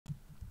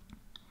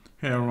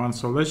Hey everyone,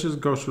 so let's just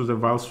go through the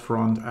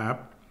Wealthfront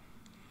app,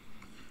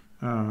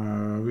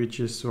 which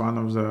is one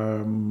of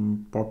the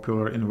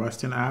popular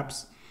investing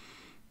apps.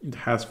 It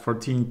has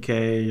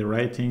 14K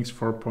ratings,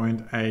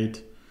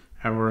 4.8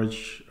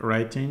 average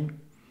rating.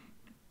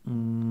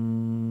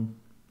 And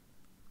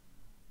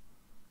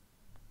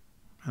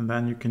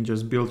then you can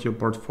just build your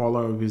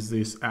portfolio with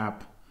this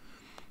app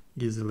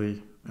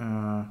easily.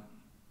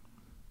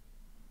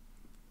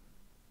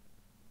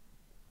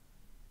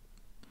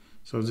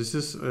 So this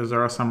is,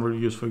 there are some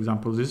reviews. For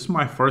example, this is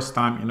my first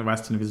time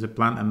investing with the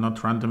plan and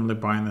not randomly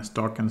buying a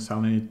stock and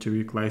selling it 2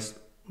 weeks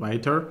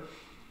later.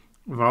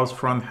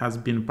 Wealthfront has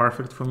been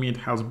perfect for me. It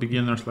helps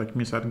beginners like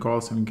me set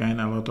goals and gain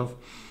a lot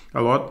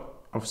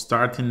of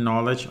starting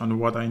knowledge on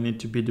what I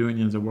need to be doing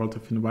in the world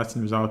of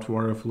investing without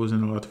worry of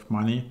losing a lot of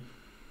money.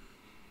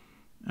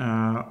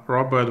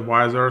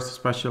 Robo-advisors,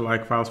 especially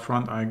like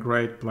Wealthfront, are a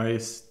great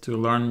place to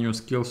learn new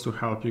skills to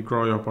help you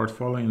grow your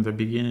portfolio in the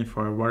beginning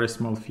for a very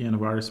small fee and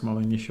very small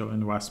initial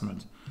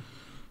investment.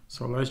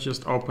 So let's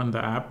just open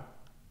the app.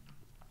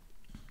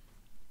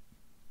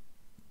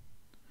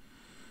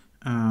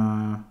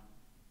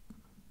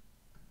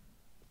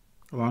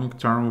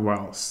 Long-term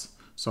wealth.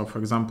 So for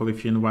example,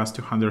 if you invest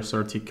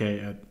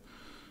 230K at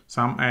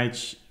some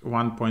age,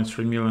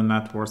 1.3 million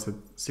net worth at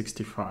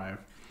 65.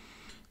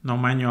 No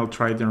manual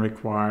trading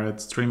required,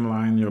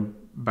 streamline your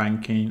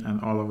banking and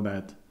all of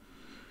that.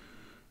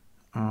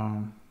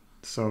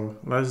 So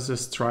let's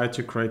just try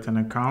to create an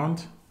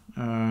account.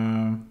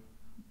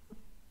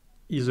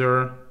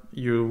 Either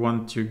you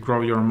want to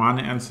grow your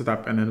money and set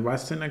up an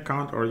investing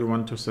account, or you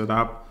want to set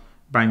up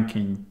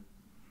banking.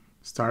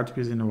 Start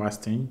with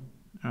investing.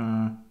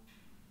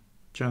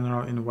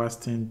 General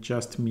investing,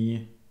 just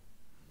me.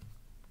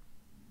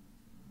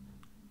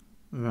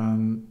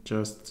 Then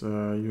just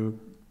you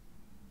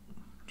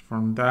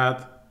from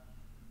that,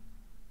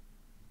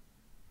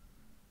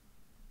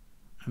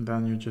 and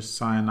then you just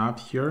sign up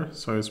here,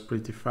 so it's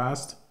pretty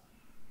fast.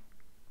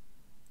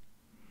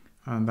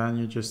 And then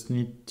you just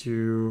need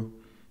to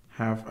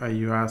have a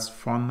US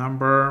phone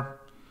number,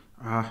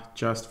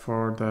 just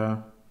for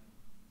the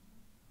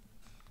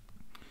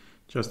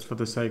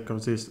sake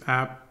of this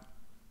app.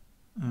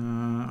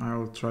 I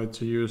will try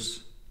to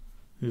use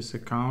this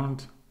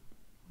account,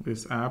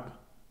 this app.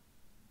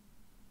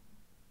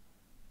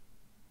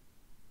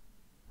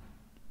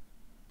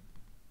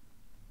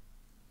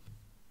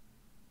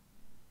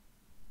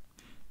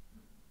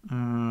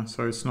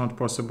 So it's not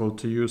possible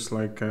to use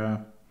like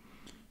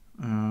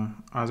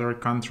other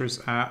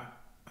countries'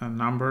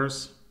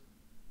 numbers.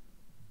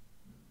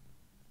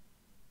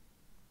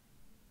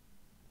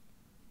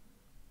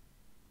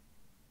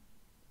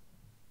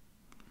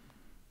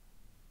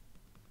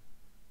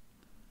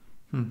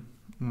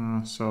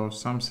 So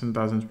something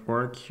doesn't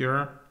work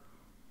here.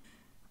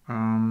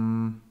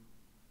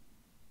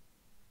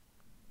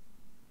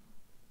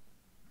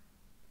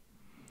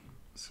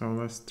 So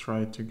let's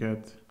try to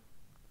get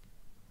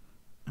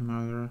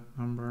another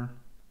number.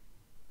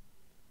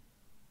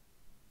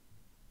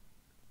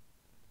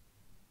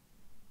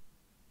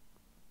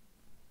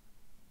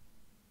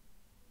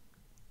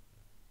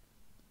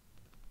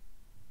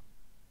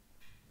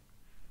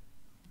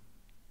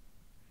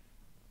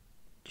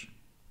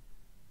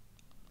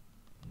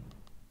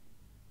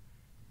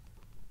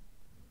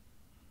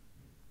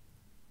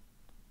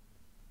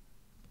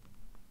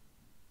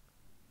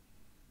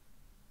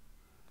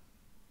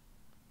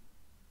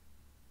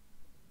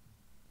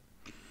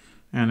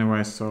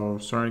 Anyway, so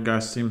sorry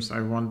guys, seems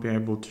I won't be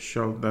able to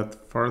show that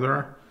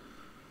further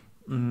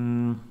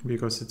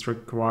because it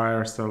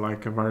requires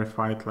like a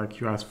verified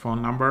like US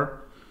phone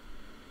number.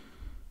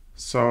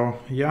 So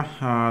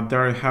yeah,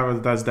 there you have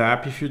it. That's the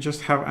app. If you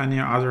just have any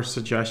other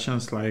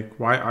suggestions, like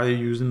why are you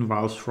using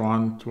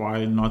Wealthfront,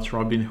 why not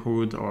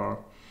Robinhood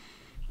or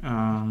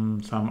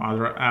some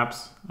other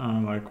apps,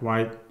 like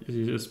why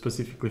you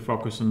specifically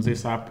focus on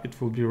this app, it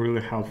will be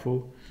really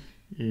helpful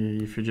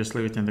if you just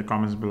leave it in the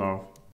comments below.